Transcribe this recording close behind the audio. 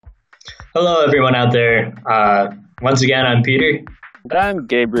Hello, everyone out there. Once again, I'm Peter, I'm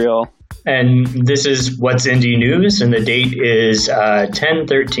Gabriel. and this is What's Indie News, and the date is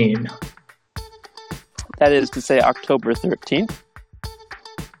 10/13. That is to say October 13th.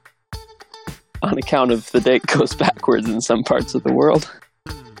 On account of the date goes backwards in some parts of the world.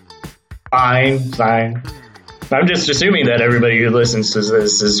 Fine. I'm just assuming that everybody who listens to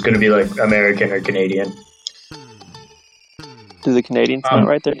this is going to be like American or Canadian. Do the Canadians not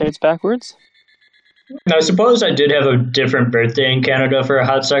write their dates backwards? Now, I suppose I did have a different birthday in Canada for a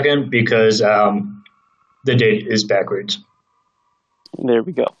hot second because the date is backwards. There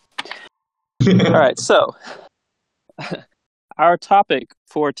we go. All right, so our topic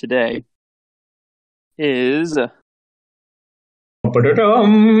for today is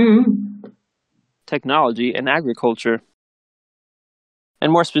technology and agriculture.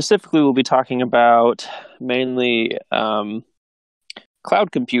 And more specifically, we'll be talking about mainly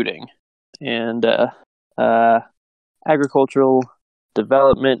cloud computing and agricultural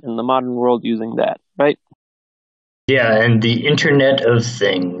development in the modern world using that, right? Yeah, and the Internet of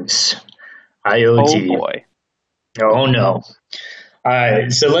Things, IoT. Oh boy. Oh no. All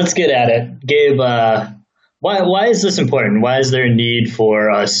right, so let's get at it. Gabe, why is this important? Why is there a need for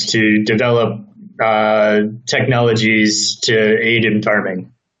us to develop technologies to aid in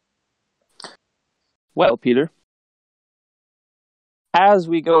farming? Well, Peter, as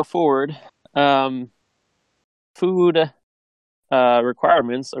we go forward, food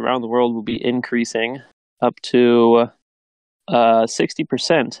requirements around the world will be increasing up to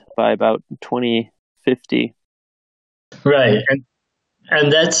 60% by about 2050. Right,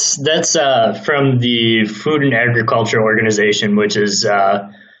 and that's from the Food and Agriculture Organization, which is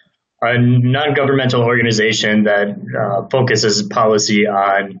a non-governmental organization that focuses policy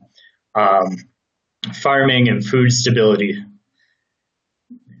on farming and food stability.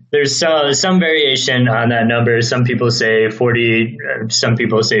 There's some variation on that number. Some people say 40, some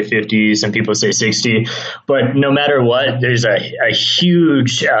people say 50, some people say 60. But no matter what, there's a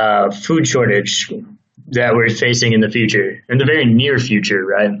huge food shortage that we're facing in the future, in the very near future,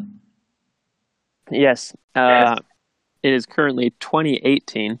 right? Yes. It is currently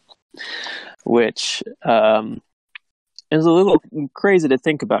 2018, which is a little crazy to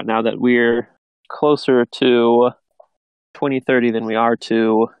think about now that we're closer to 2030 than we are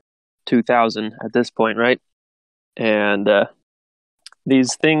to 2000 at this point, right? And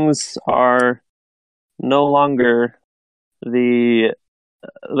these things are no longer the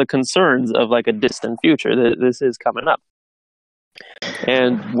concerns of like a distant future. This is coming up,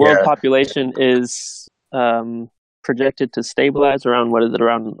 and world population is projected to stabilize around,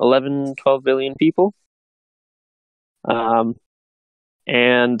 around 11, 12 billion people,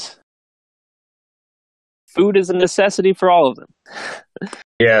 and food is a necessity for all of them.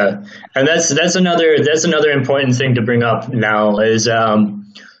 Yeah, and that's another important thing to bring up now is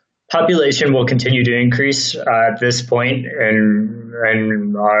population will continue to increase at this point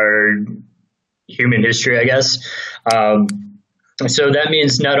in our human history, I guess. So that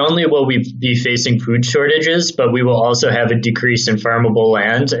means not only will we be facing food shortages, but we will also have a decrease in farmable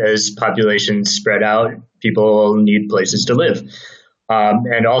land as populations spread out. People need places to live,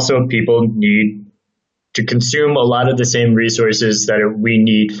 and also people need to consume a lot of the same resources that we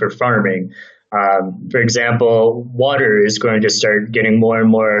need for farming. For example, water is going to start getting more and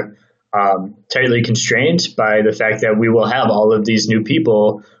more tightly constrained by the fact that we will have all of these new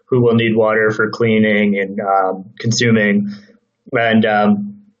people who will need water for cleaning and consuming. And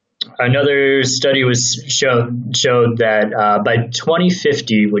another study showed that by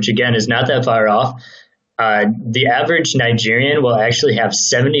 2050, which again is not that far off, the average Nigerian will actually have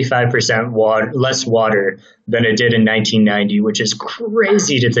 75% less water than it did in 1990, which is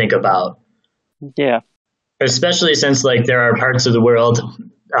crazy to think about. Yeah. Especially since like there are parts of the world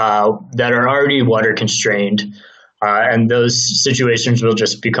that are already water constrained, and those situations will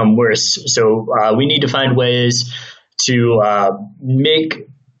just become worse. So we need to find ways to make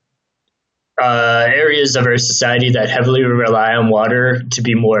areas of our society that heavily rely on water to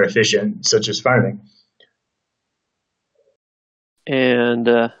be more efficient, such as farming. And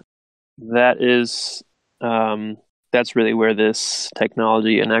that's really where this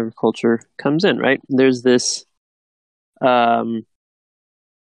technology and agriculture comes in, right? There's this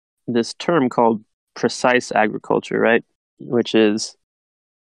this term called precise agriculture, right? Which is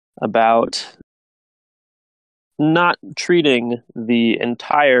about not treating the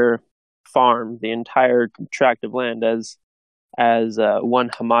entire farm, the entire tract of land as one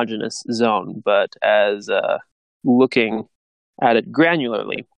homogeneous zone, but as looking at it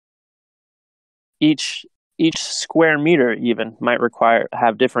granularly. Each square meter even might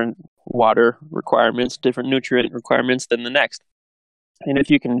have different water requirements, different nutrient requirements than the next. And if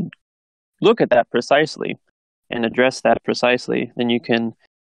you can look at that precisely and address that precisely, then you can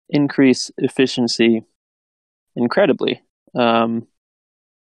increase efficiency incredibly. What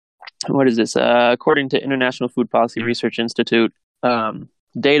is this? According to International Food Policy Research Institute,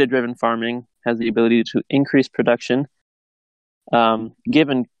 data-driven farming has the ability to increase production,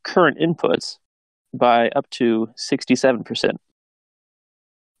 given current inputs, by up to 67%.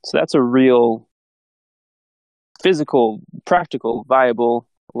 So that's a real physical, practical, viable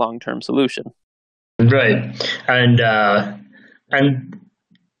long-term solution. Right. And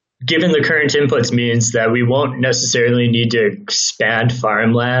given the current inputs means that we won't necessarily need to expand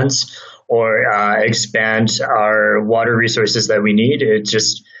farmlands or expand our water resources that we need. It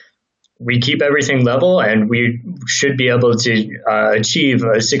just, we keep everything level, and we should be able to achieve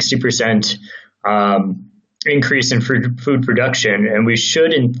a 60% increase in food production. And we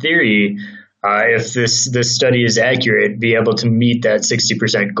should, in theory, if this study is accurate, be able to meet that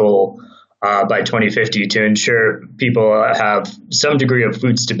 60% goal by 2050 to ensure people have some degree of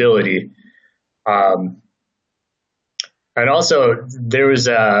food stability. And also, there was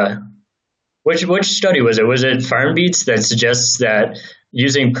which study was it? Was it FarmBeats that suggests that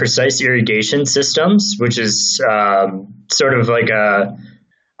using precise irrigation systems, which is sort of like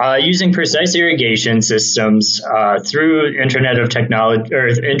using precise irrigation systems through Internet of Technology or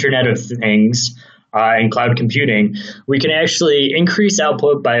Internet of Things and cloud computing, we can actually increase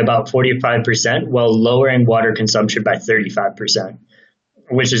output by about 45% while lowering water consumption by 35%,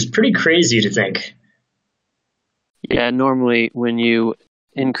 which is pretty crazy to think. Yeah, normally when you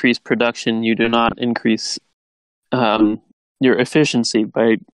increase production, you do not increase your efficiency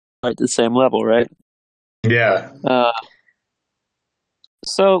by the same level, right? Yeah.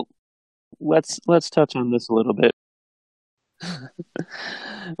 So let's touch on this a little bit.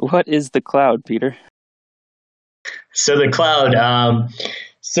 What is the cloud, Peter? So the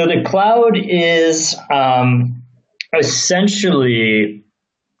cloud is essentially,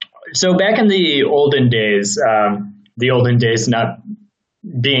 so back in the olden days not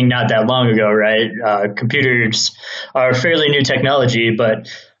being not that long ago, right? Computers are fairly new technology, but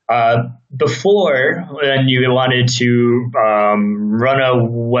before, when you wanted to run a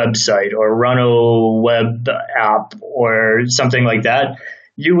website or run a web app or something like that,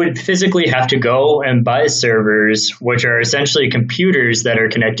 you would physically have to go and buy servers, which are essentially computers that are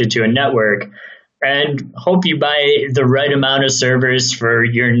connected to a network, and hope you buy the right amount of servers for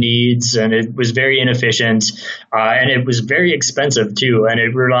your needs. And it was very inefficient, and it was very expensive too, and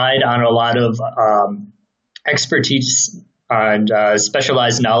it relied on a lot of expertise and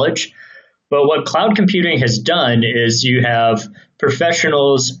specialized knowledge. But what cloud computing has done is you have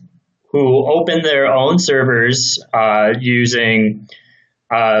professionals who open their own servers using,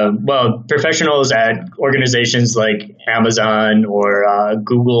 professionals at organizations like Amazon or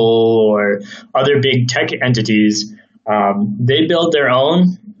Google or other big tech entities. They build their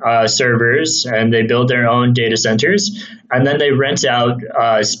own servers, and they build their own data centers, and then they rent out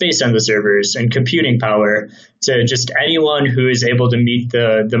space on the servers and computing power to just anyone who is able to meet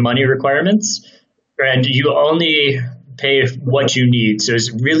the money requirements. And you only pay what you need. So it's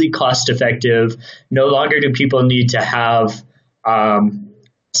really cost effective. No longer do people need to have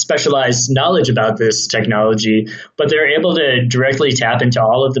specialized knowledge about this technology, but they're able to directly tap into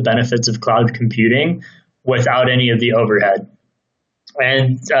all of the benefits of cloud computing without any of the overhead.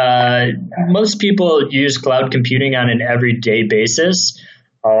 And most people use cloud computing on an everyday basis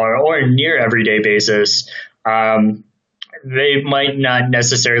or near everyday basis. They might not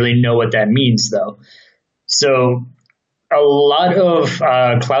necessarily know what that means, though. So a lot of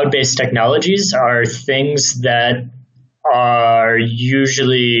cloud-based technologies are things that are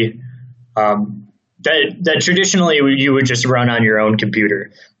usually that traditionally you would just run on your own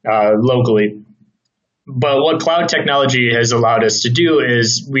computer locally. But what cloud technology has allowed us to do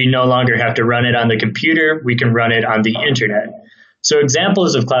is we no longer have to run it on the computer. We can run it on the internet. So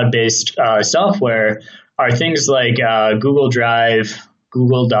examples of cloud-based software are things like Google Drive,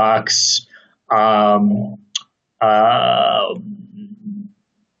 Google Docs.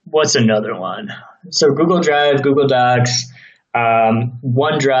 What's another one? So Google Drive, Google Docs,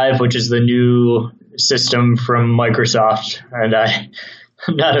 OneDrive, which is the new system from Microsoft, and I'm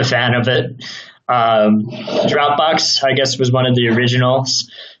not a fan of it. Dropbox, I guess, was one of the originals.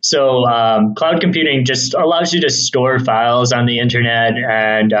 So cloud computing just allows you to store files on the internet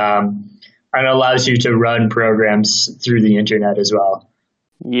and allows you to run programs through the internet as well.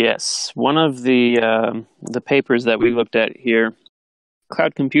 Yes, one of the papers that we looked at here,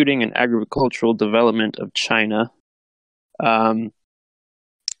 Cloud Computing and Agricultural Development of China.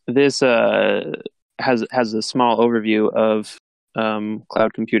 this has a small overview of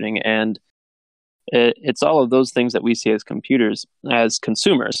cloud computing, and it's all of those things that we see as consumers.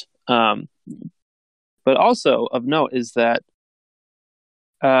 But also of note is that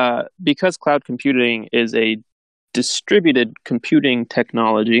because cloud computing is a distributed computing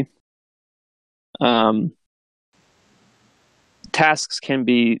technology, tasks can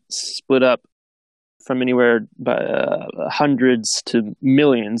be split up from anywhere by hundreds to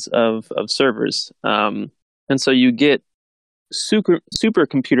millions of servers. And so you get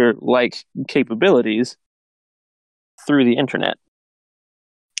supercomputer-like capabilities through the internet.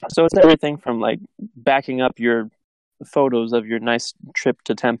 So it's everything from like backing up your photos of your nice trip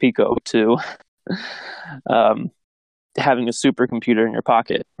to Tampico to having a supercomputer in your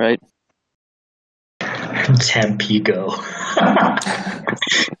pocket, right? Tampico.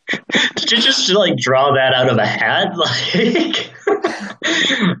 Did you just like draw that out of a hat? Like,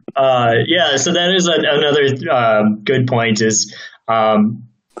 yeah. So that is another good point. Is bringing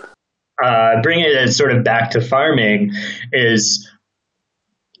it sort of back to farming is.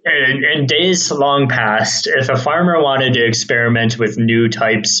 In days long past, if a farmer wanted to experiment with new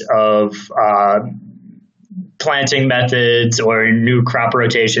types of planting methods or new crop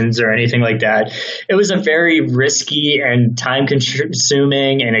rotations or anything like that, it was a very risky and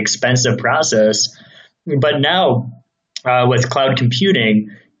time-consuming and expensive process. But now, with cloud computing,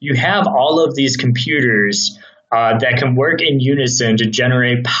 you have all of these computers that can work in unison to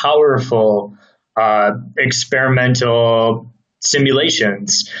generate powerful experimental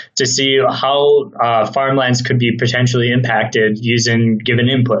simulations to see how farmlands could be potentially impacted using given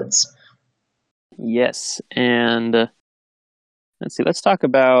inputs. Yes, and let's talk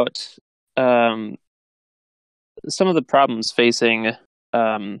about some of the problems facing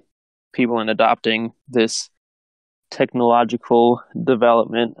people in adopting this technological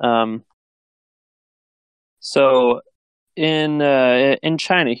development. So in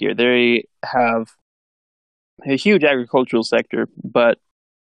China here, they have a huge agricultural sector, but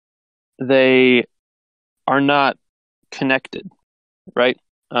they are not connected, right?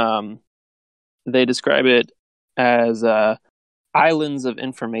 They describe it as islands of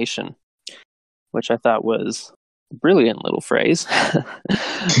information, which I thought was a brilliant little phrase.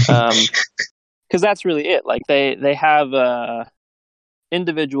 Because that's really it. Like they have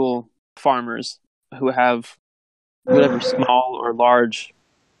individual farmers who have whatever small or large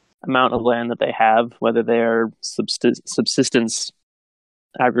amount of land that they have, whether they are subsistence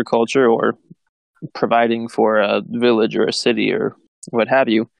agriculture or providing for a village or a city or what have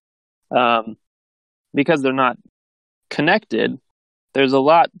you. Because they're not connected, there's a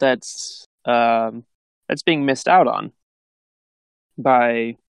lot that's being missed out on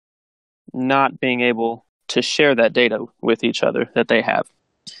by not being able to share that data with each other that they have.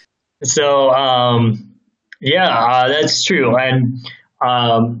 So, that's true. And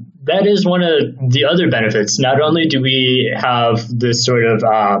that is one of the other benefits. Not only do we have this sort of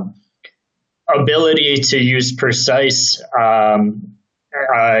ability to use precise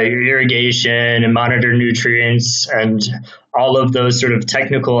irrigation and monitor nutrients and all of those sort of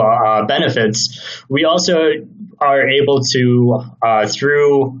technical benefits, we also are able to,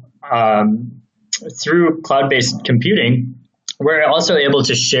 through cloud-based computing, we're also able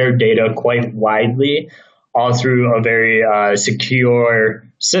to share data quite widely, all through a very secure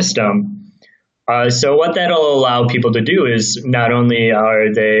system. So what that'll allow people to do is not only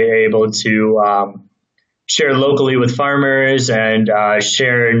are they able to share locally with farmers and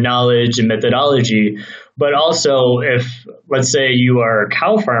share knowledge and methodology, but also if, let's say, you are a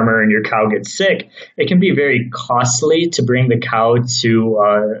cow farmer and your cow gets sick, it can be very costly to bring the cow to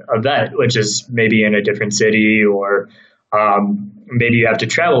a vet, which is maybe in a different city, or maybe you have to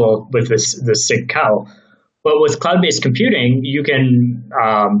travel with this sick cow. But with cloud-based computing, you can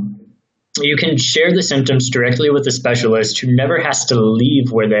share the symptoms directly with the specialist, who never has to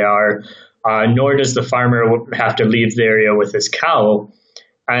leave where they are, nor does the farmer have to leave the area with his cow.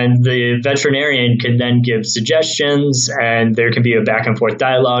 And the veterinarian can then give suggestions, and there can be a back and forth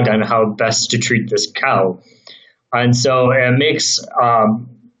dialogue on how best to treat this cow. And so it makes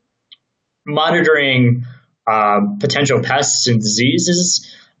monitoring potential pests and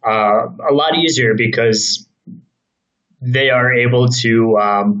diseases a lot easier, because they are able to,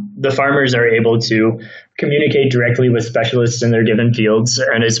 the farmers are able to communicate directly with specialists in their given fields,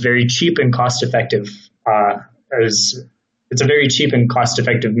 and it's very cheap and cost effective. It's a very cheap and cost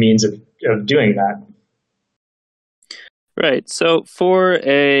effective means of doing that. Right. So for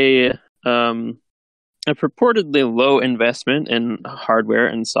a purportedly low investment in hardware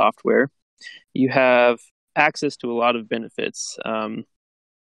and software, you have access to a lot of benefits.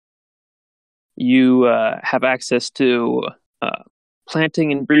 you have access to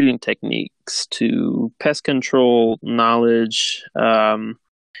planting and breeding techniques, to pest control knowledge,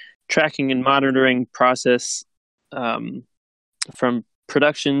 tracking and monitoring process from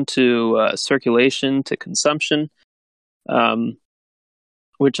production to circulation to consumption,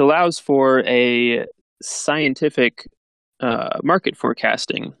 which allows for a scientific market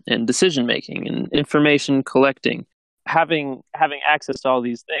forecasting and decision making and information collecting. Having access to all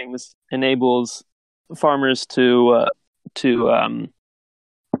these things enables farmers to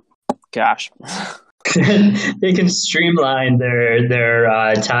they can streamline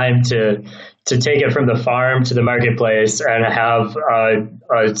their time to take it from the farm to the marketplace and have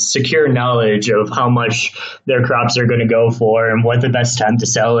a secure knowledge of how much their crops are going to go for and what the best time to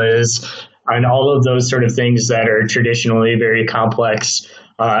sell is, and all of those sort of things that are traditionally very complex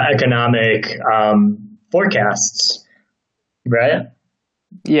economic forecasts, right?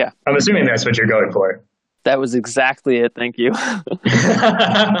 Yeah. I'm assuming that's what you're going for. That was exactly it. Thank you. I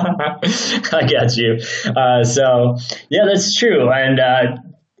got you. So, yeah, that's true. And a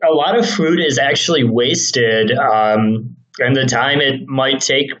lot of food is actually wasted and the time it might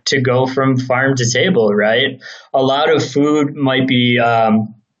take to go from farm to table, right? A lot of food might be,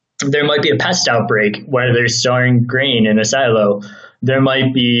 there might be a pest outbreak where they're storing grain in a silo. There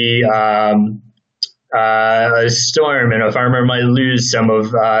might be a storm and a farmer might lose some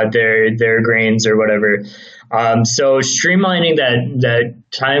of their grains or whatever. So streamlining that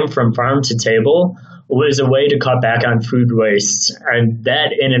time from farm to table was a way to cut back on food waste. And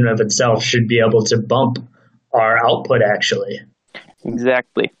that in and of itself should be able to bump our output, actually.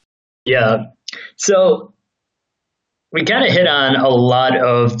 Exactly. Yeah. So we kind of hit on a lot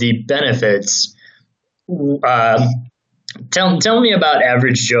of the benefits. Tell me about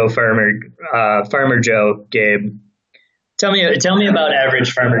average Joe Farmer Joe, Gabe. Tell me about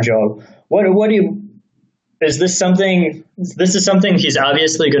average Farmer Joe. What do you? Is this something? This is something he's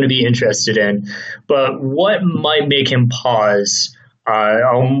obviously going to be interested in, but what might make him pause?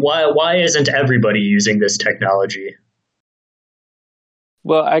 Why isn't everybody using this technology?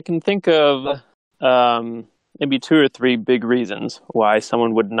 Well, I can think of maybe 2 or 3 big reasons why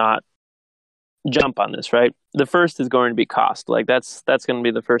someone would not jump on this, right? The first is going to be cost. Like that's going to be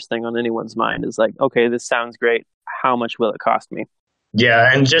the first thing on anyone's mind is like, okay, this sounds great. How much will it cost me?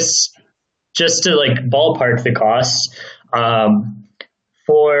 Yeah, and just to like ballpark the costs,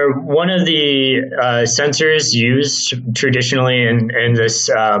 for one of the sensors used traditionally in this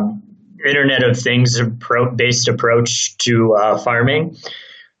Internet of Things based approach to farming,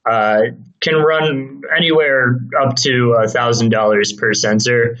 can run anywhere up to $1,000 per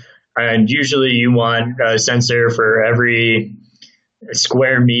sensor. And usually you want a sensor for every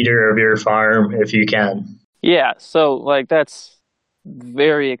square meter of your farm if you can. Yeah, so like that's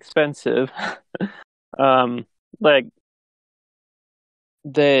very expensive. Like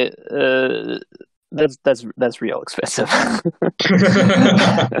that's real expensive.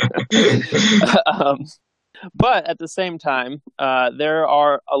 But at the same time, there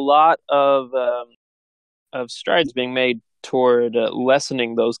are a lot of strides being made toward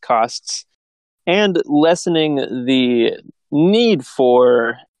lessening those costs and lessening the need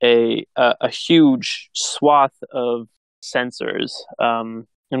for a huge swath of sensors. And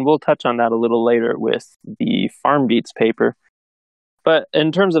we'll touch on that a little later with the FarmBeats paper. But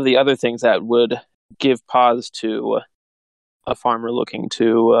in terms of the other things that would give pause to a farmer looking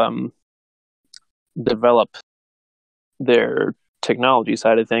to develop their technology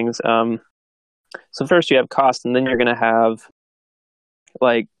side of things, so first you have cost, and then you're going to have,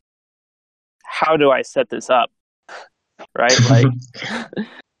 like, how do I set this up, right?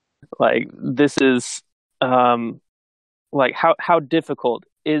 Like this is, like, how difficult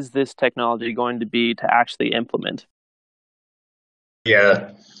is this technology going to be to actually implement?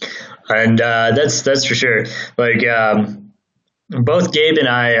 Yeah, and that's for sure. Like, both Gabe and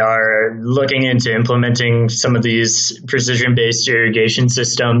I are looking into implementing some of these precision-based irrigation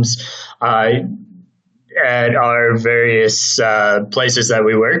systems at our various places that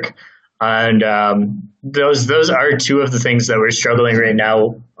we work, and those are two of the things that we're struggling right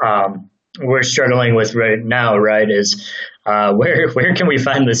now. We're struggling with right now, right? Is where can we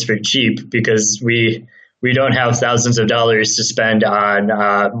find this for cheap? Because we don't have thousands of dollars to spend on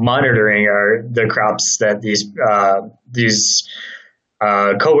monitoring the crops that these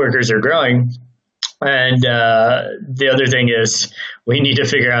coworkers are growing. And the other thing is we need to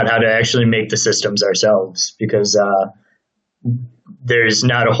figure out how to actually make the systems ourselves, because there's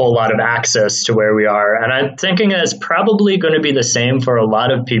not a whole lot of access to where we are. And I'm thinking that's probably going to be the same for a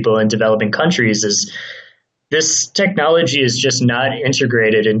lot of people in developing countries, is this technology is just not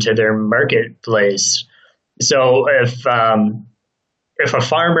integrated into their marketplace. So if a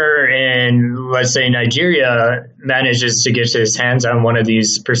farmer in, let's say, Nigeria manages to get his hands on one of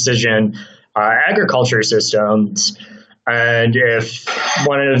these precision agriculture systems, and if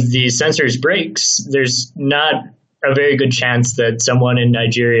one of these sensors breaks, there's not a very good chance that someone in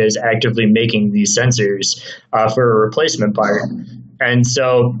Nigeria is actively making these sensors for a replacement part. And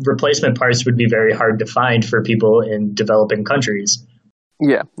so replacement parts would be very hard to find for people in developing countries.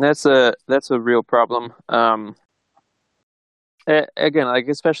 Yeah, that's a real problem. Again, like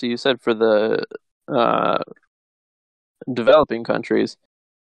especially you said for the developing countries,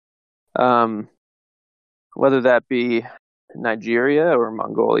 whether that be Nigeria or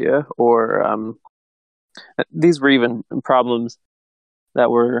Mongolia, or these were even problems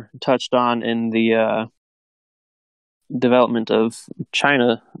that were touched on in the development of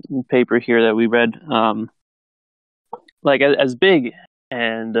China paper here that we read. Like as big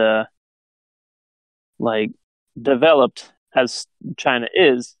and like developed as China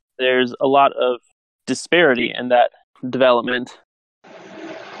is, there's a lot of disparity in that development.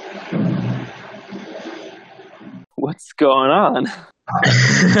 What's going on?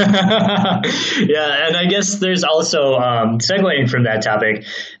 Yeah, and I guess there's also, segueing from that topic,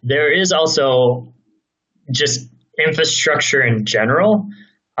 there is also just infrastructure in general,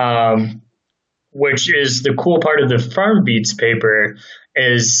 which is the cool part of the Farm Beats paper,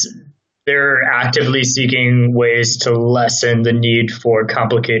 is they're actively seeking ways to lessen the need for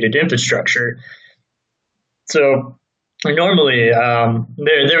complicated infrastructure. So normally,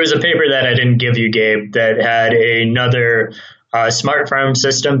 there was a paper that I didn't give you, Gabe, that had another smart farm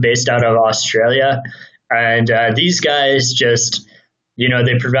system based out of Australia. And these guys just,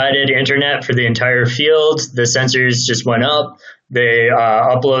 they provided internet for the entire field. The sensors just went up. They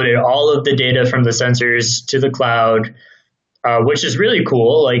uploaded all of the data from the sensors to the cloud, which is really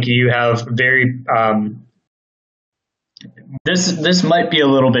cool. Like you have very, this might be a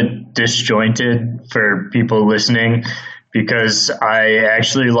little bit disjointed for people listening because I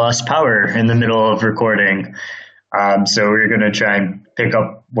actually lost power in the middle of recording. So we're going to try and pick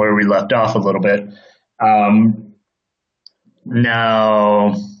up where we left off a little bit.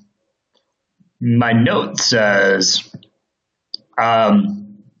 Now, my note says, I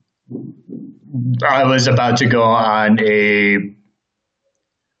was about to go on a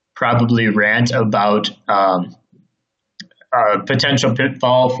probably rant about a potential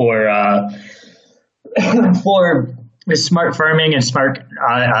pitfall for smart farming and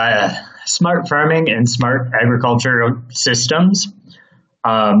smart agricultural systems.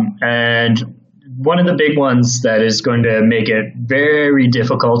 And one of the big ones that is going to make it very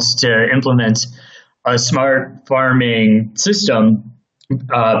difficult to implement a smart farming system,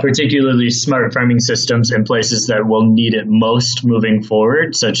 particularly smart farming systems in places that will need it most moving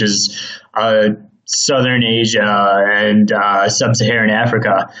forward, such as Southern Asia and Sub-Saharan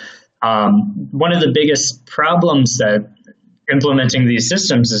Africa. One of the biggest problems that implementing these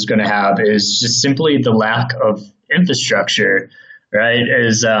systems is going to have is just simply the lack of infrastructure, right?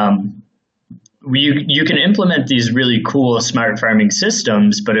 You can implement these really cool smart farming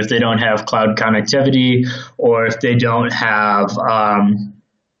systems, but if they don't have cloud connectivity, or if they don't have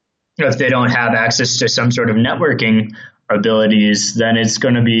access to some sort of networking abilities, then it's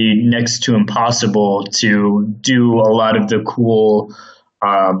going to be next to impossible to do a lot of the cool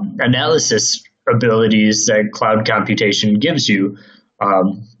analysis abilities that cloud computation gives you.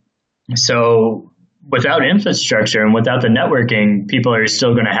 So without infrastructure and without the networking, people are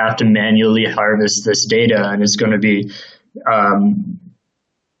still going to have to manually harvest this data, and it's going to be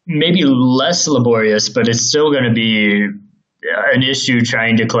maybe less laborious, but it's still going to be an issue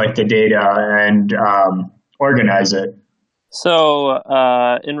trying to collect the data and organize it. So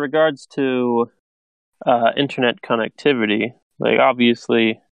in regards to internet connectivity, like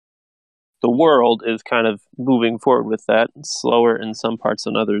obviously the world is kind of moving forward with that, slower in some parts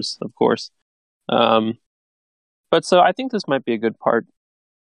than others, of course. But so I think this might be a good part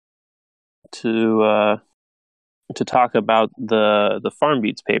to talk about the Farm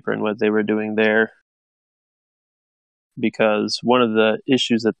Beats paper and what they were doing there, because one of the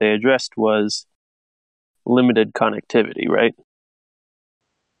issues that they addressed was limited connectivity, right?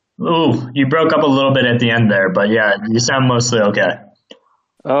 Ooh, you broke up a little bit at the end there, but yeah, you sound mostly okay.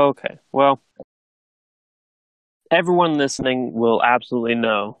 Okay, well, everyone listening will absolutely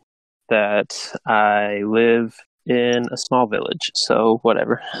know that I live in a small village, so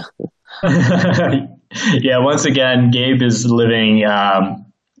whatever. Yeah, once again, Gabe is living in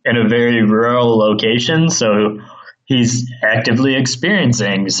a very rural location, so he's actively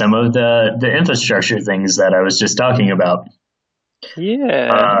experiencing some of the infrastructure things that I was just talking about.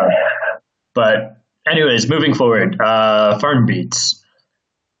 Yeah. But anyways, moving forward, FarmBeats.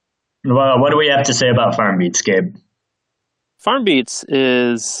 Well, what do we have to say about FarmBeats, Gabe? FarmBeats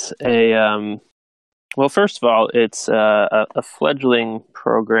is well, first of all, it's a fledgling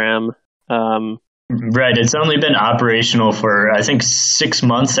program. Right. It's only been operational for, I think, 6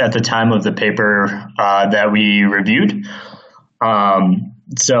 months at the time of the paper that we reviewed.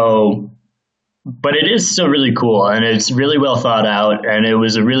 But it is still really cool, and it's really well thought out, and it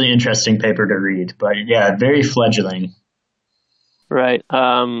was a really interesting paper to read. But yeah, very fledgling. Right.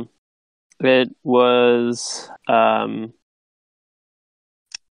 It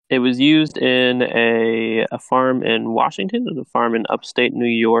was used in a farm in Washington, and a farm in upstate New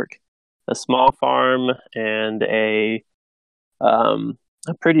York, a small farm and a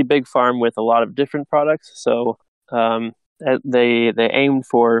pretty big farm with a lot of different products. So they aimed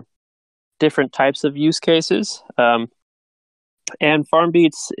for different types of use cases. And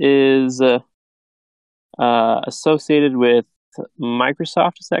FarmBeats is associated with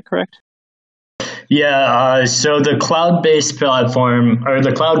Microsoft. Is that correct? Yeah, so the cloud-based platform, or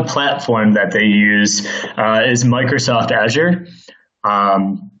the cloud platform that they use, is Microsoft Azure.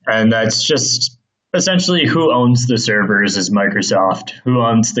 And that's just essentially who owns the servers is Microsoft. Who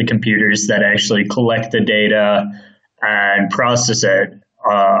owns the computers that actually collect the data and process it?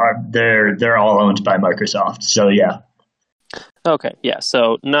 They're all owned by Microsoft. So yeah. Okay, yeah.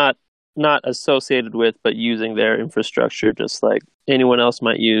 So not associated with, but using their infrastructure, just like anyone else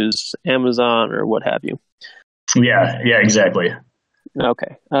might use Amazon or what have you. Yeah, exactly.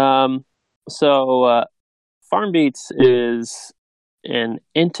 Okay. So FarmBeats is an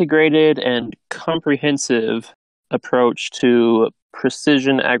integrated and comprehensive approach to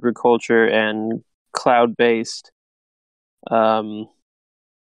precision agriculture and cloud-based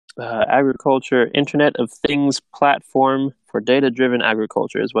agriculture, Internet of Things platform for data-driven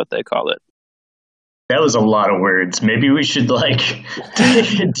agriculture is what they call it. That was a lot of words. Maybe we should dig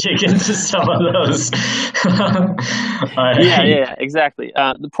into some of those. Yeah, exactly.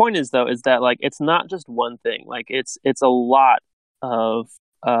 The point is, though, is that like it's not just one thing. Like it's a lot of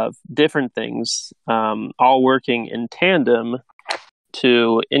different things, all working in tandem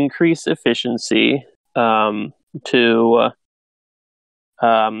to increase efficiency, to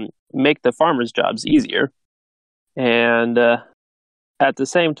make the farmers' jobs easier, and at the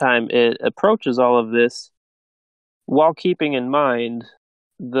same time, it approaches all of this while keeping in mind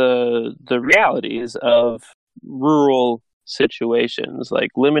the realities of rural situations,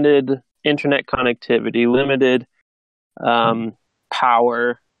 like limited internet connectivity, limited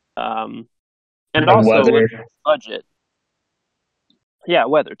power, and also weather. Budget. Yeah,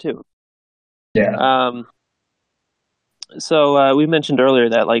 weather too. Yeah. So we mentioned earlier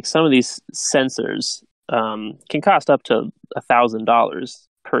that like some of these sensors can cost up to $1,000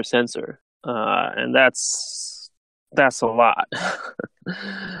 per sensor, and that's a lot.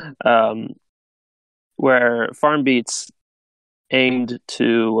 Where FarmBeats aimed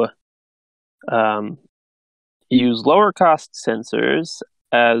to use lower cost sensors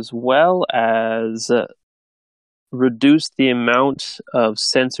as well as reduce the amount of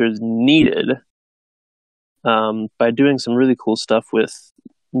sensors needed by doing some really cool stuff with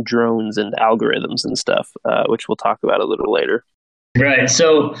drones and algorithms and stuff, which we'll talk about a little later. Right.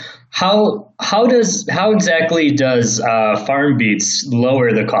 So how exactly does FarmBeats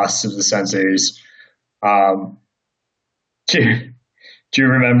lower the costs of the sensors? Do you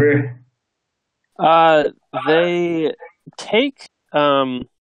remember? They take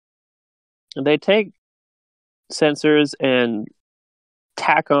sensors and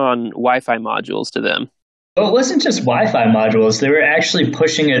tack on Wi-Fi modules to them. Well, it wasn't just Wi-Fi modules. They were actually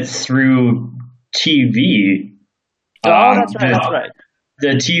pushing it through TV. That's right.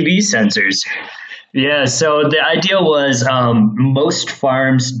 The TV sensors. Yeah, so the idea was most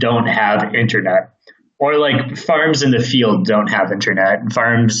farms don't have internet. Or like farms in the field don't have internet.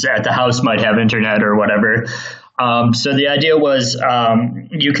 Farms at the house might have internet or whatever. So the idea was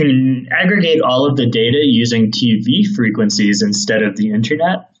you can aggregate all of the data using TV frequencies instead of the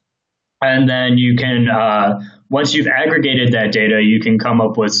internet. And then you can, once you've aggregated that data, you can come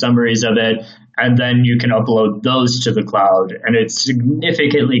up with summaries of it, and then you can upload those to the cloud. And it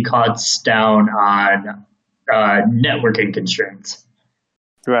significantly cuts down on networking constraints.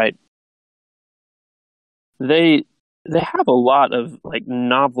 Right. They have a lot of like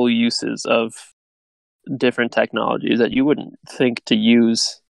novel uses of different technologies that you wouldn't think to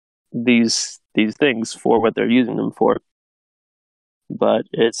use these things for what they're using them for. But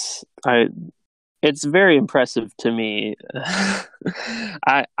it's very impressive to me.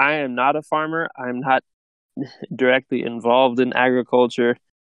 I am not a farmer. I'm not directly involved in agriculture.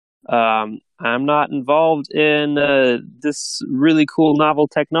 I'm not involved in this really cool novel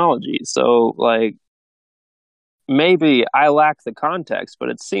technology. So, like, maybe I lack the context, but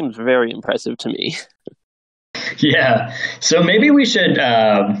it seems very impressive to me. Yeah. So maybe we should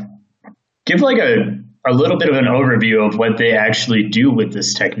give like a little bit of an overview of what they actually do with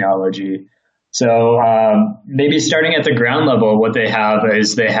this technology. So maybe starting at the ground level, what they have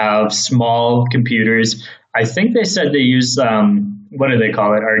is they have small computers. I think they said they use what do they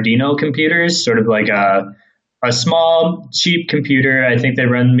call it? Arduino computers, sort of like a small, cheap computer. I think they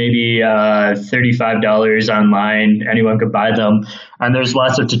run maybe $35 online. Anyone could buy them. And there's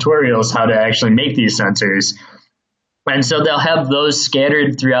lots of tutorials how to actually make these sensors. And so they'll have those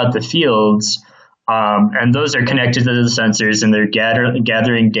scattered throughout the fields. And those are connected to the sensors and they're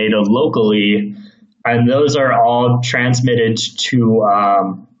gathering data locally. And those are all transmitted to,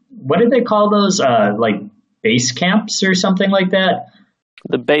 what did they call those? Like base camps or something like that?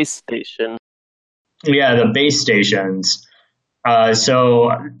 The base station. Yeah, the base stations.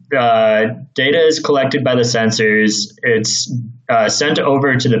 So data is collected by the sensors. It's sent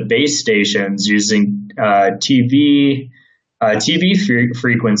over to the base stations using TV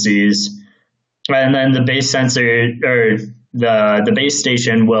frequencies, and then the base sensor or the base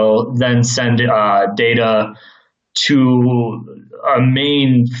station will then send data to a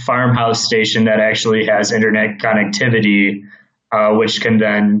main farmhouse station that actually has internet connectivity, which can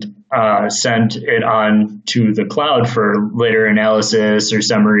then send it on to the cloud for later analysis or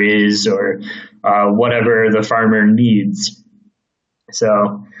summaries or whatever the farmer needs.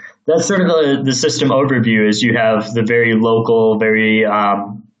 So that's sort of the system overview. Is you have the very local, very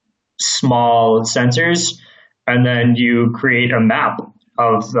small sensors, and then you create a map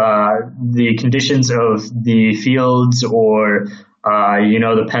of the conditions of the fields or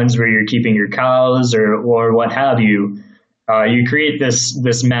the pens where you're keeping your cows or what have you. You create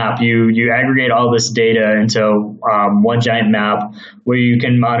this map. You aggregate all this data into one giant map where you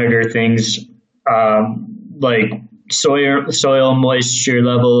can monitor things like soil moisture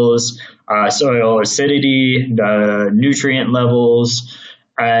levels, soil acidity, nutrient levels,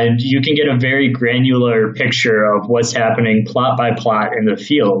 and you can get a very granular picture of what's happening plot by plot in the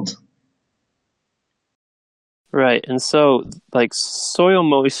field. Right, and so like soil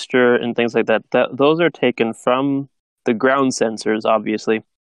moisture and things like that those are taken from the ground sensors, obviously.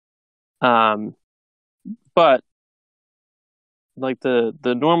 But like the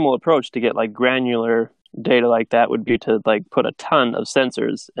normal approach to get like granular data like that would be to like put a ton of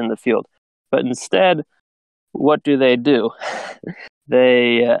sensors in the field. But instead, what do?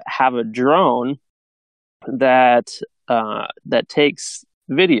 They have a drone that takes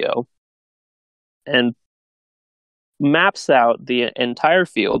video and maps out the entire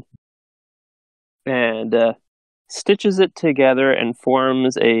field and stitches it together and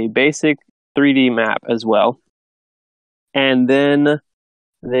forms a basic 3D map as well. And then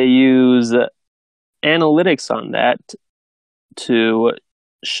they use analytics on that to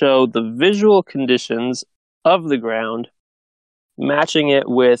show the visual conditions of the ground, matching it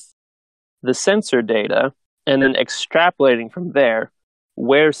with the sensor data, and then extrapolating from there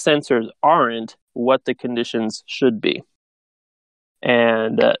where sensors aren't, what the conditions should be.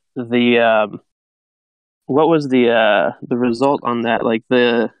 And what was the result on that? Like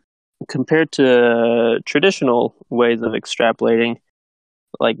compared to traditional ways of extrapolating,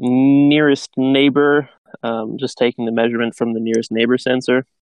 like nearest neighbor, just taking the measurement from the nearest neighbor sensor,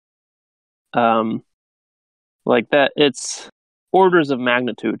 like that, it's orders of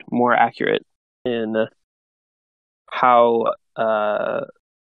magnitude more accurate in how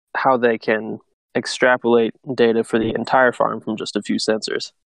they can extrapolate data for the entire farm from just a few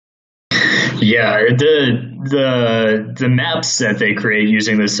sensors. Yeah, the maps that they create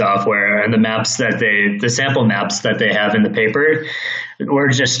using the software and the sample maps that they have in the paper were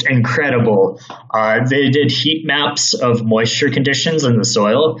just incredible. They did heat maps of moisture conditions in the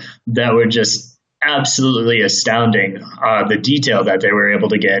soil that were just absolutely astounding. The detail that they were able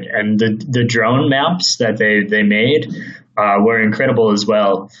to get, and the drone maps that they made were incredible as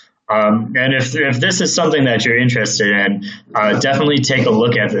well. And if this is something that you're interested in, definitely take a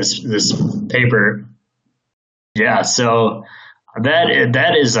look at this paper. Yeah, so that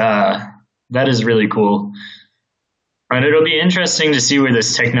is really cool, and it'll be interesting to see where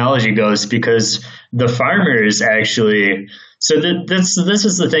this technology goes, because the farmers actually. So this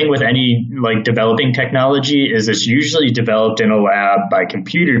is the thing with any like developing technology, is it's usually developed in a lab by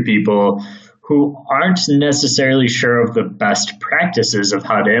computer people who aren't necessarily sure of the best practices of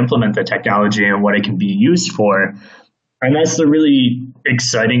how to implement the technology and what it can be used for. And that's the really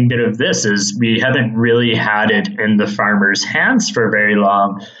exciting bit of this is we haven't really had it in the farmers' hands for very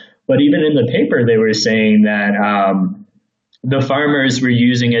long. But even in the paper, they were saying that the farmers were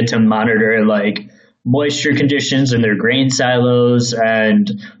using it to monitor like moisture conditions in their grain silos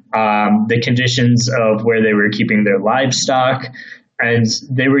and the conditions of where they were keeping their livestock. And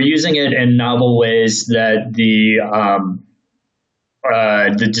they were using it in novel ways that the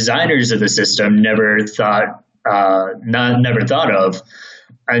designers of the system never thought of.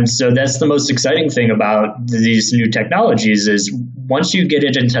 And so that's the most exciting thing about these new technologies is once you get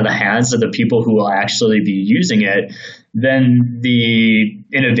it into the hands of the people who will actually be using it, then the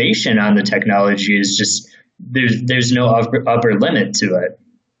innovation on the technology is just there's no upper limit to it.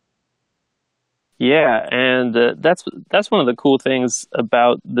 Yeah, and that's one of the cool things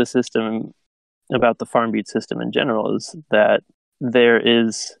about the system, about the FarmBeat system in general, is that there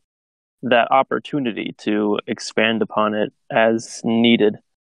is that opportunity to expand upon it as needed,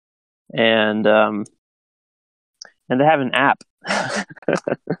 and they have an app.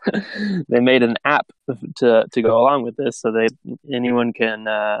 They made an app to go along with this, so anyone can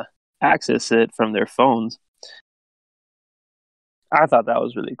access it from their phones. I thought that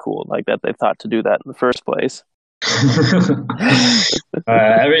was really cool, like that they thought to do that in the first place.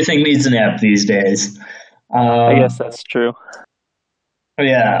 Everything needs an app these days. I guess that's true.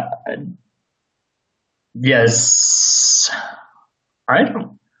 Yeah. Yes. I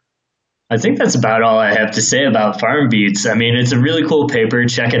think that's about all I have to say about FarmBeats. I mean, it's a really cool paper.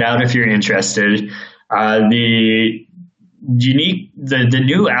 Check it out if you're interested. The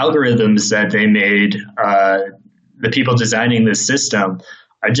new algorithms that they made, the people designing this system,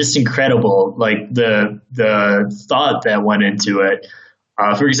 are just incredible. Like the thought that went into it.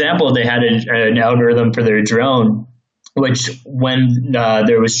 For example, they had an algorithm for their drone, which when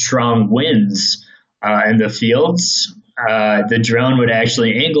there was strong winds in the fields, the drone would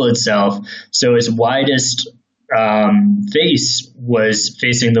actually angle itself so its widest face was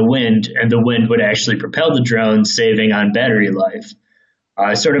facing the wind, and the wind would actually propel the drone, saving on battery life.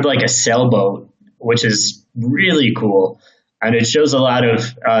 Sort of like a sailboat, which is really cool. And it shows a lot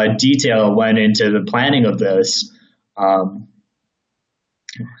of detail went into the planning of this. And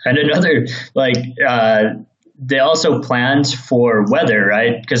another, they also planned for weather,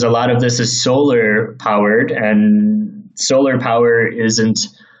 right? Because a lot of this is solar powered, and solar power isn't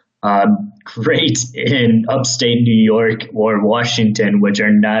great in upstate New York or Washington, which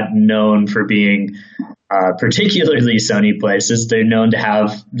are not known for being particularly sunny places. They're known to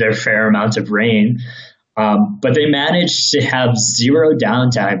have their fair amounts of rain. But they managed to have zero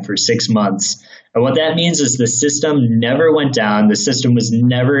downtime for 6 months. And what that means is the system never went down. The system was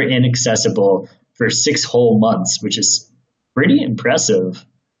never inaccessible for 6 whole months, which is pretty impressive.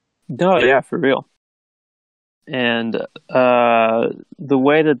 No, yeah, for real. And the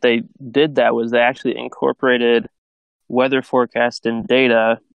way that they did that was they actually incorporated weather forecast and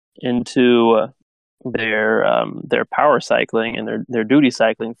data into their power cycling and their duty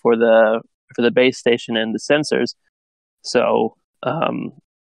cycling for the base station and the sensors. So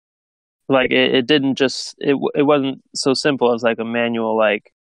it didn't just it wasn't so simple as like a manual,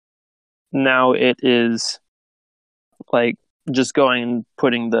 like now it is like just going and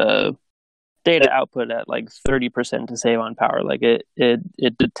putting the data output at like 30% to save on power. Like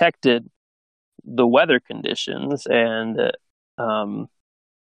it detected the weather conditions and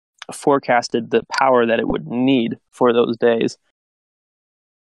forecasted the power that it would need for those days.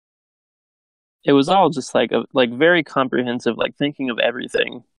 It was all just like very comprehensive, like thinking of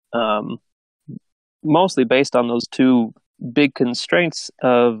everything, mostly based on those two big constraints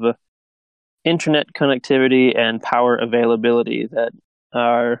of internet connectivity and power availability that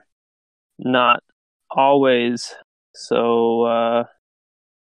are not always so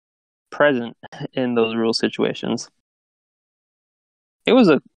present in those rural situations. It was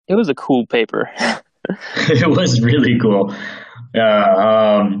a cool paper. It was really cool.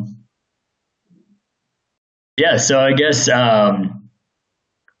 Yeah, so I guess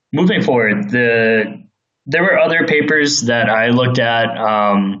moving forward, there were other papers that I looked at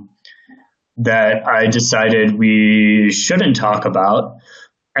that I decided we shouldn't talk about.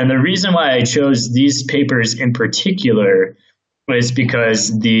 And the reason why I chose these papers in particular was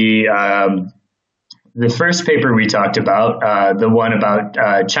because the first paper we talked about, the one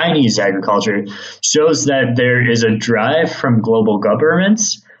about Chinese agriculture, shows that there is a drive from global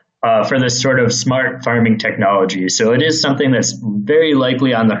governments for this sort of smart farming technology. So it is something that's very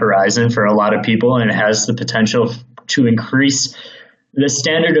likely on the horizon for a lot of people, and it has the potential to increase the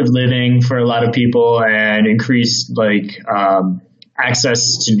standard of living for a lot of people and increase like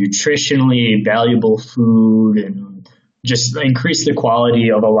access to nutritionally valuable food and just increase the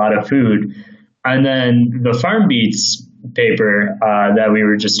quality of a lot of food. And then the Farm Beats paper that we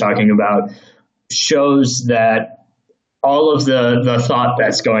were just talking about shows that all of the thought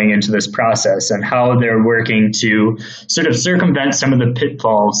that's going into this process and how they're working to sort of circumvent some of the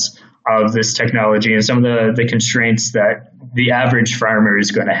pitfalls of this technology and some of the constraints that the average farmer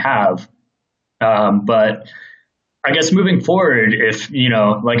is going to have. But I guess moving forward, if, you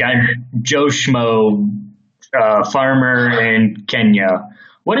know, like I'm Joe Schmo, farmer in Kenya,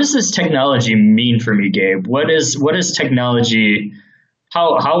 what does this technology mean for me, Gabe? What is technology?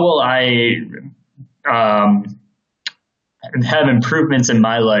 How will I have improvements in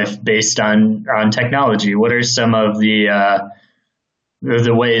my life based on technology? What are some of the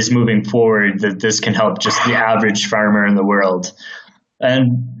ways moving forward that this can help just the average farmer in the world?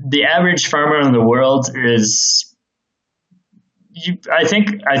 And the average farmer in the world is, I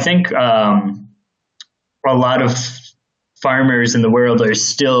think a lot of farmers in the world are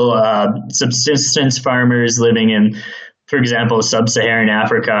still subsistence farmers living in, for example, sub-Saharan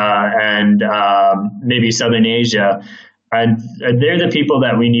Africa and maybe Southern Asia. And they're the people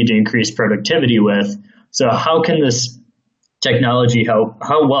that we need to increase productivity with. So how can this technology help?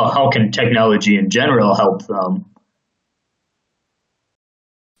 How can technology in general help them?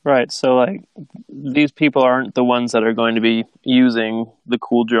 Right. So, like, these people aren't the ones that are going to be using the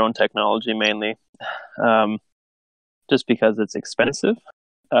cool drone technology mainly, just because it's expensive.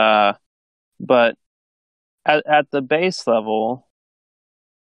 But at the base level,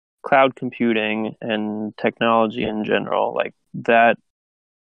 cloud computing and technology in general, like, that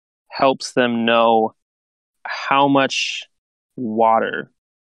helps them know how much water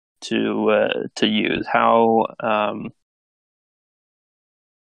to use, how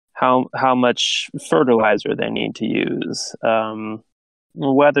much fertilizer they need to use,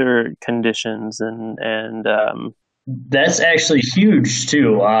 weather conditions, and that's actually huge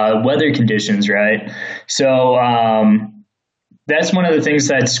too. Weather conditions, right? So that's one of the things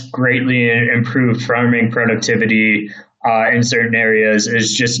that's greatly improved farming productivity in certain areas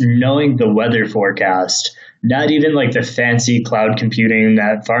is just knowing the weather forecast. Not even like the fancy cloud computing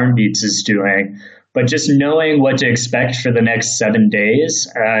that FarmBeats is doing, but just knowing what to expect for the next 7 days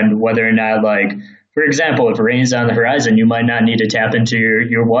and whether or not, like, for example, if rain's on the horizon, you might not need to tap into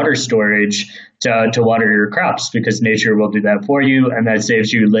your water storage to water your crops because nature will do that for you, and that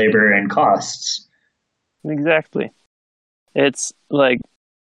saves you labor and costs. Exactly. It's like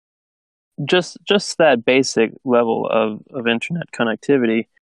just that basic level of internet connectivity,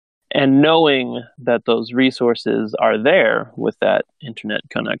 and knowing that those resources are there with that internet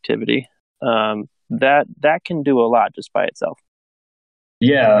connectivity, that can do a lot just by itself.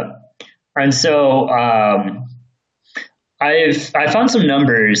 Yeah, and so I found some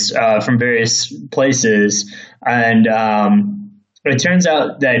numbers from various places, and it turns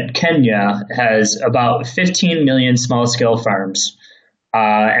out that Kenya has about 15 million small scale farms,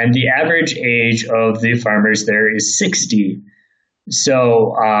 and the average age of the farmers there is 60.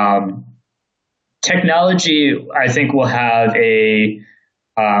 So technology, I think, will have a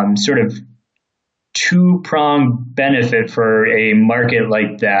sort of two-pronged benefit for a market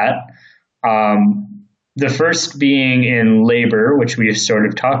like that. The first being in labor, which we've sort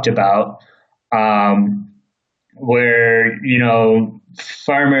of talked about, where, you know,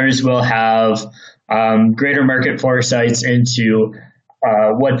 farmers will have greater market foresights into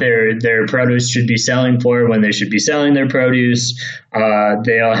what their produce should be selling for, when they should be selling their produce.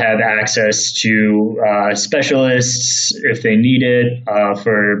 They'll have access to specialists if they need it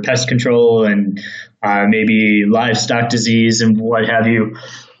for pest control and maybe livestock disease and what have you.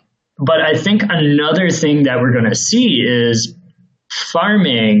 But I think another thing that we're going to see is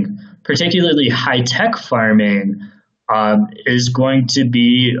farming, particularly high-tech farming, is going to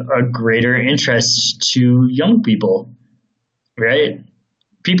be a greater interest to young people, right?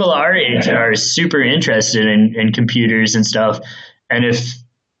 People our age are super interested in computers and stuff. And if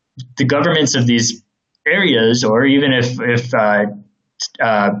the governments of these areas, or even if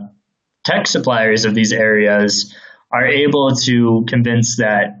tech suppliers of these areas are able to convince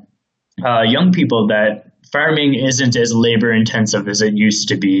that young people that farming isn't as labor intensive as it used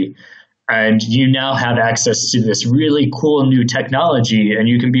to be, and you now have access to this really cool new technology, and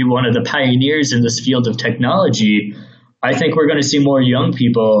you can be one of the pioneers in this field of technology, I think we're going to see more young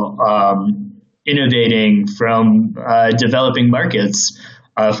people innovating from developing markets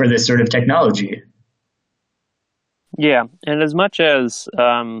for this sort of technology. Yeah, and as much as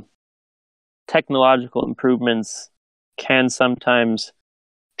technological improvements can sometimes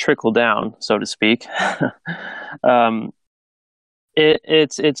trickle down, so to speak.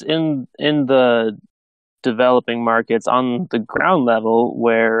 It's in the developing markets on the ground level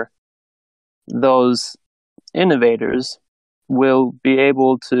where those innovators will be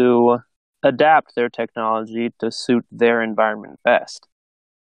able to adapt their technology to suit their environment best.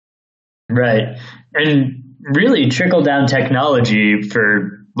 Right. And really trickle down technology,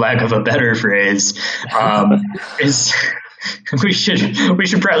 for lack of a better phrase, is we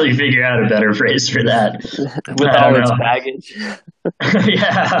should probably figure out a better phrase for that. With all its baggage.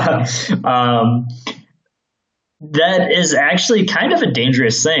 Yeah. That is actually kind of a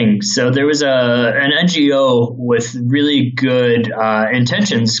dangerous thing. So there was an NGO with really good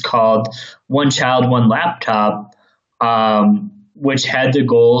intentions called One Child, One Laptop, which had the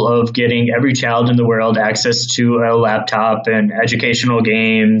goal of getting every child in the world access to a laptop and educational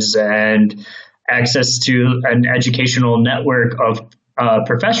games and access to an educational network of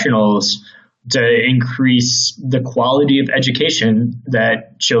professionals to increase the quality of education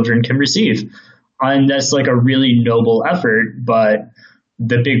that children can receive. And that's like a really noble effort. But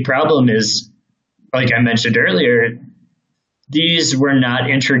the big problem is, like I mentioned earlier, these were not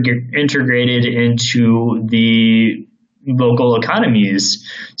integrated into the local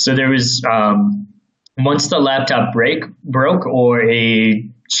economies. So there was, once the laptop broke or a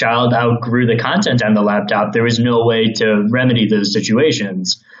child outgrew the content on the laptop, there was no way to remedy those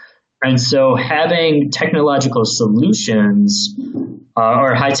situations. And so having technological solutions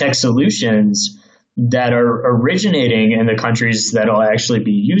or high-tech solutions that are originating in the countries that will actually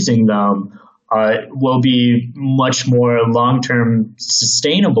be using them will be much more long-term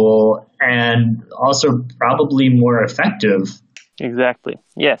sustainable and also probably more effective. Exactly.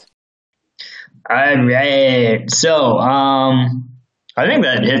 Yes. All right. So I think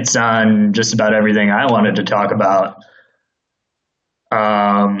that hits on just about everything I wanted to talk about.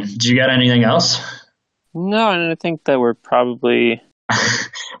 Do you got anything else? No, and I think that we're probably...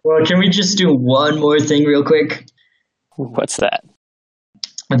 Well, can we just do one more thing real quick? What's that?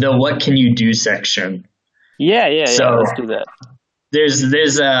 The what can you do section. Yeah, let's do that. There's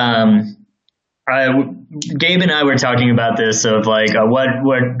Gabe and I were talking about this of like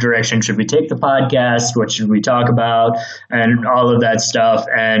what direction should we take the podcast, what should we talk about, and all of that stuff.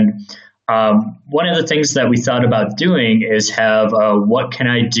 And one of the things that we thought about doing is have what can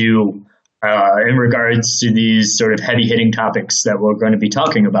I do in regards to these sort of heavy-hitting topics that we're going to be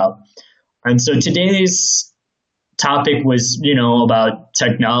talking about. And so today's topic was, about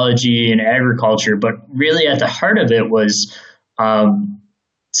technology and agriculture, but really at the heart of it was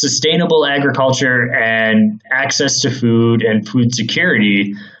sustainable agriculture and access to food and food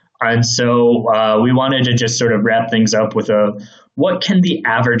security. And so we wanted to just sort of wrap things up with what can the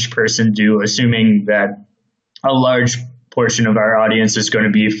average person do, assuming that a large portion of our audience is going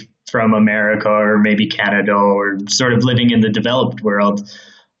to be from America or maybe Canada or sort of living in the developed world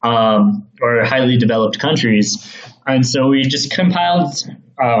or highly developed countries. And so we just compiled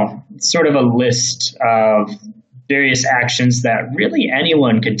sort of a list of various actions that really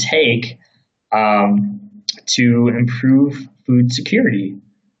anyone could take to improve food security.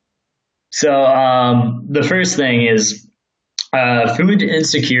 So the first thing is food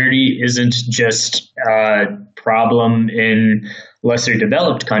insecurity isn't just a problem in lesser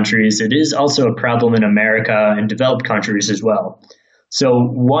developed countries. It is also a problem in America and developed countries as well. So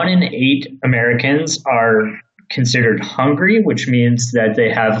 1 in 8 Americans are considered hungry, which means that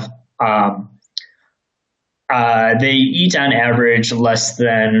they have they eat on average less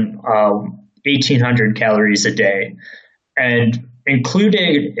than 1,800 calories a day. And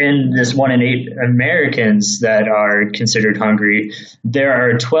included in this 1 in 8 Americans that are considered hungry, there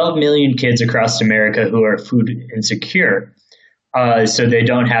are 12 million kids across America who are food insecure. So they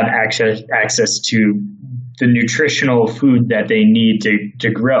don't have access to the nutritional food that they need to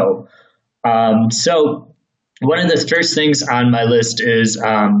grow. So one of the first things on my list is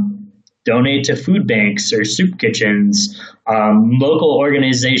donate to food banks or soup kitchens, local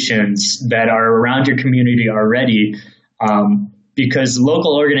organizations that are around your community already, because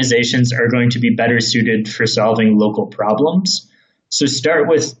local organizations are going to be better suited for solving local problems. So start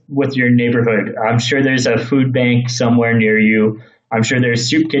with your neighborhood. I'm sure there's a food bank somewhere near you. I'm sure there's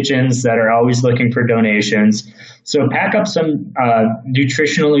soup kitchens that are always looking for donations. So pack up some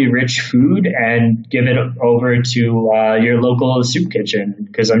nutritionally rich food and give it over to your local soup kitchen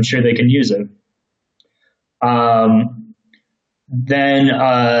because I'm sure they can use it. Then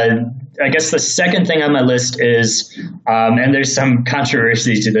I guess the second thing on my list is, and there's some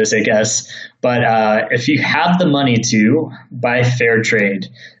controversy to this, I guess, but if you have the money to buy fair trade,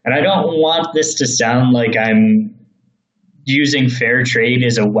 and I don't want this to sound like I'm using fair trade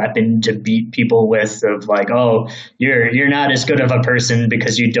as a weapon to beat people with, of like, oh, you're not as good of a person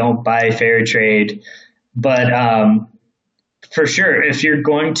because you don't buy fair trade. But for sure, if you're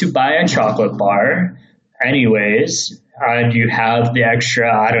going to buy a chocolate bar anyways, and you have the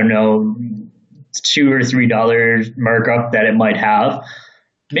extra, I don't know, $2 or $3 markup that it might have,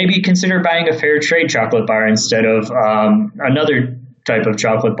 maybe consider buying a fair trade chocolate bar instead of another type of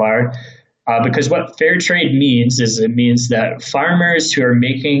chocolate bar. Because what fair trade means is it means that farmers who are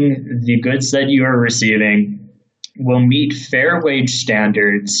making the goods that you are receiving will meet fair wage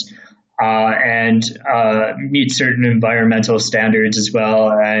standards and meet certain environmental standards as well.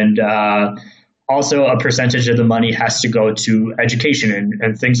 And also a percentage of the money has to go to education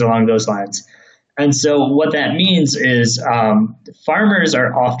and things along those lines. And so what that means is farmers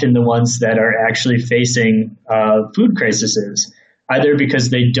are often the ones that are actually facing food crises, either because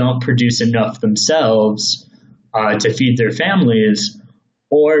they don't produce enough themselves to feed their families,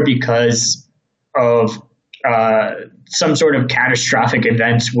 or because of some sort of catastrophic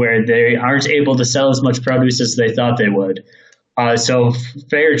event where they aren't able to sell as much produce as they thought they would. So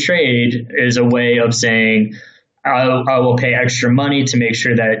fair trade is a way of saying, I will pay extra money to make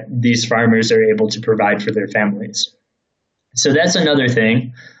sure that these farmers are able to provide for their families. So that's another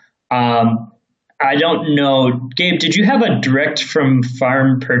thing. I don't know, Gabe, did you have a direct from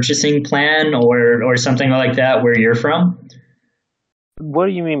farm purchasing plan or something like that where you're from? What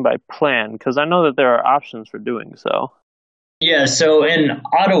do you mean by plan? Because I know that there are options for doing so. Yeah, so in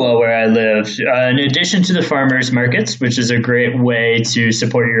Ottawa, where I live, in addition to the farmers markets, which is a great way to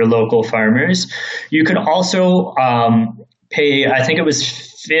support your local farmers, you could also pay, I think it was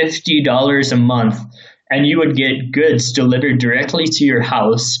 $50 a month, and you would get goods delivered directly to your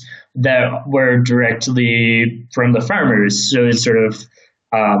house that were directly from the farmers. So it's sort of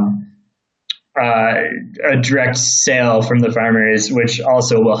a direct sale from the farmers, which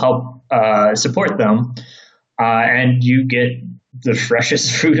also will help support them. And you get the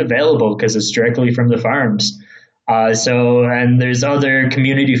freshest fruit available because it's directly from the farms. And there's other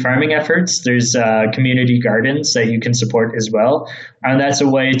community farming efforts. There's community gardens that you can support as well. And that's a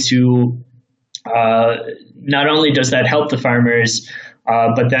way to, not only does that help the farmers,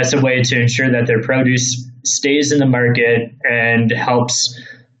 but that's a way to ensure that their produce stays in the market and helps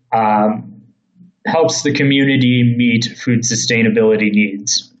the community meet food sustainability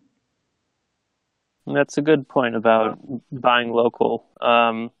needs. That's a good point about buying local.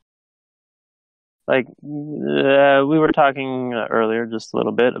 We were talking earlier just a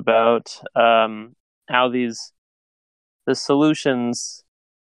little bit about how the solutions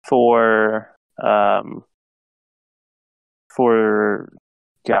for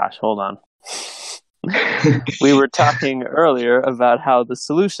gosh, hold on. We were talking earlier about how the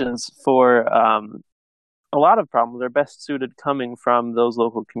solutions for a lot of problems are best suited coming from those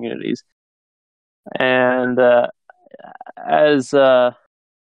local communities. And as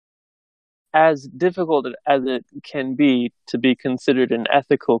difficult as it can be to be considered an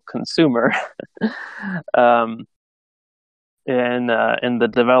ethical consumer in the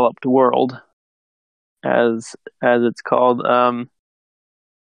developed world, as it's called,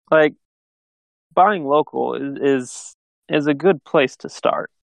 like buying local is a good place to start.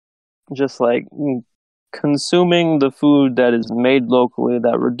 Just like consuming the food that is made locally,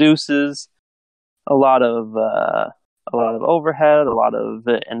 that reduces a lot of overhead, a lot of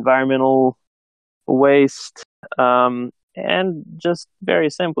environmental waste, and just very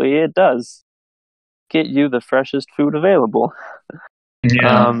simply, it does get you the freshest food available.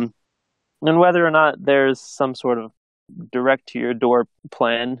 Yeah. And whether or not there's some sort of direct to your door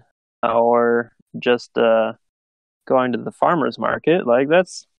plan, or just going to the farmer's market, like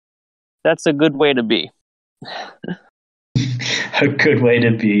that's a good way to be. A good way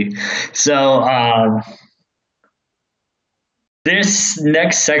to be. So this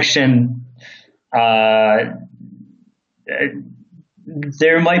next section,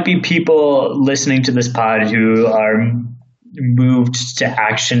 there might be people listening to this pod who are moved to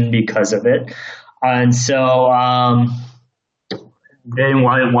action because of it. And so they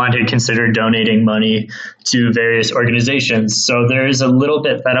want to consider donating money to various organizations. So there is a little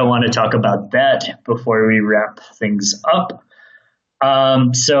bit that I want to talk about that before we wrap things up.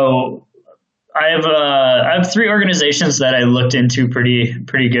 So I have 3 organizations that I looked into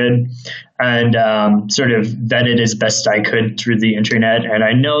pretty good and sort of vetted as best I could through the internet. And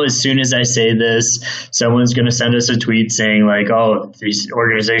I know as soon as I say this, someone's going to send us a tweet saying like, "Oh, these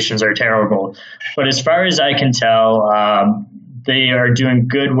organizations are terrible." But as far as I can tell, they are doing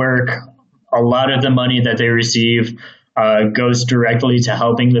good work. A lot of the money that they receive goes directly to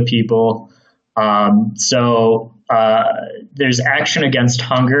helping the people. So there's Action Against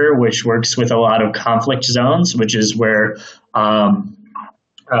Hunger, which works with a lot of conflict zones, which is where a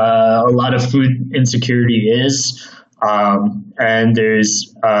lot of food insecurity is. And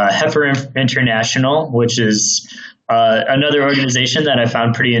there's Heifer International, which is another organization that I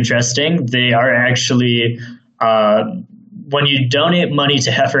found pretty interesting. They are actually, when you donate money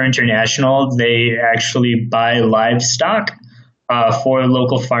to Heifer International, they actually buy livestock for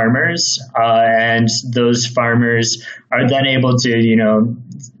local farmers, and those farmers are then able to,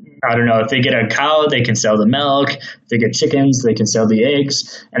 I don't know, if they get a cow, they can sell the milk. If they get chickens, they can sell the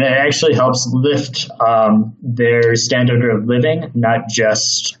eggs. And it actually helps lift their standard of living, not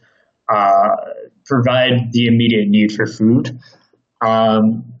just provide the immediate need for food.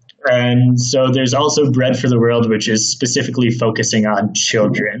 And so there's also Bread for the World, which is specifically focusing on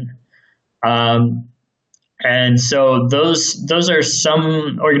children. And so those are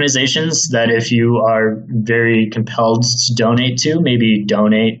some organizations that if you are very compelled to donate to, maybe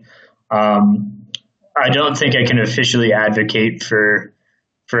donate. I don't think I can officially advocate for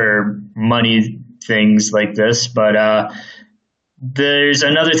money things like this, but there's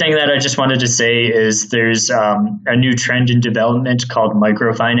another thing that I just wanted to say is there's a new trend in development called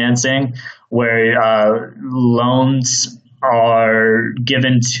microfinancing, where loans are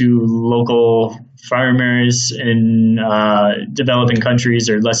given to local farmers in developing countries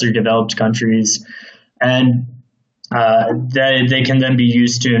or lesser developed countries, and they can then be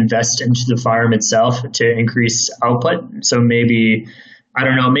used to invest into the farm itself to increase output. So maybe, I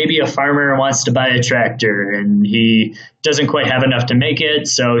don't know, maybe a farmer wants to buy a tractor and he doesn't quite have enough to make it,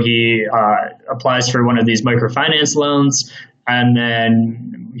 so he applies for one of these microfinance loans, and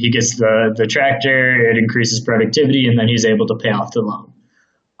then he gets the tractor, it increases productivity, and then he's able to pay off the loan.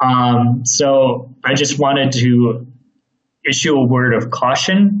 So I just wanted to issue a word of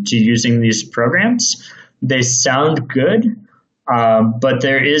caution to using these programs. They sound good, but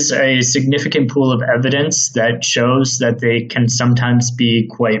there is a significant pool of evidence that shows that they can sometimes be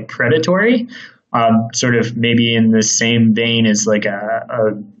quite predatory, sort of maybe in the same vein as like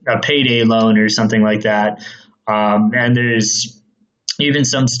a payday loan or something like that. And there's even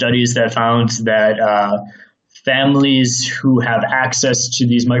some studies that found that families who have access to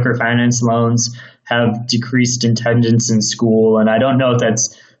these microfinance loans have decreased attendance in school. And I don't know if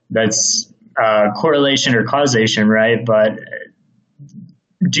that's correlation or causation, right? But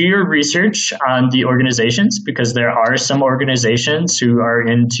do your research on the organizations, because there are some organizations who are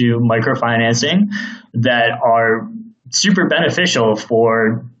into microfinancing that are super beneficial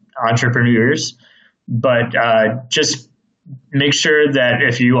for entrepreneurs. But just make sure that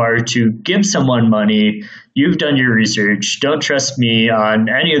if you are to give someone money, you've done your research. Don't trust me on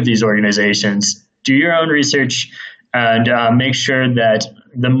any of these organizations. Do your own research and make sure that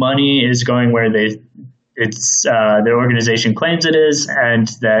the money is going where the organization claims it is, and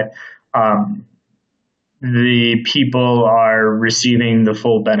that the people are receiving the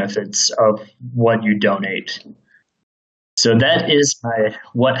full benefits of what you donate. So that is my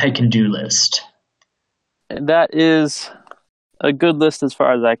what I can do list. That is a good list as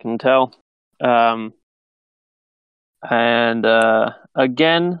far as I can tell.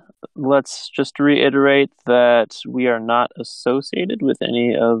 Again, let's just reiterate that we are not associated with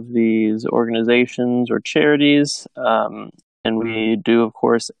any of these organizations or charities. And we do, of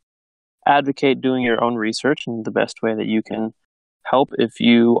course, advocate doing your own research in the best way that you can help if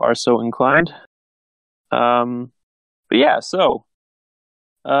you are so inclined.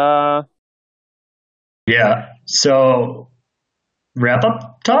 So wrap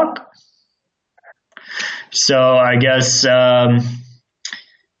up talk. So I guess,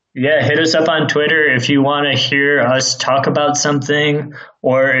 hit us up on Twitter if you want to hear us talk about something,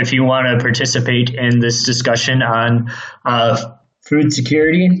 or if you want to participate in this discussion on food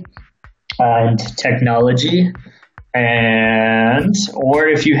security and technology, or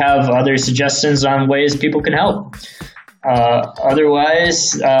if you have other suggestions on ways people can help.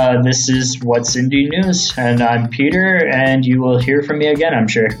 Otherwise, this is What's Indie News, and I'm Peter, and you will hear from me again, I'm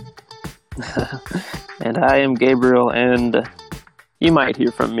sure. And I am Gabriel, and you might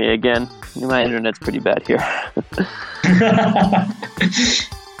hear from me again. My internet's pretty bad here.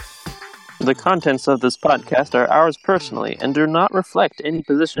 The contents of this podcast are ours personally and do not reflect any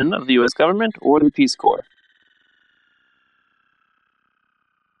position of the U.S. government or the Peace Corps.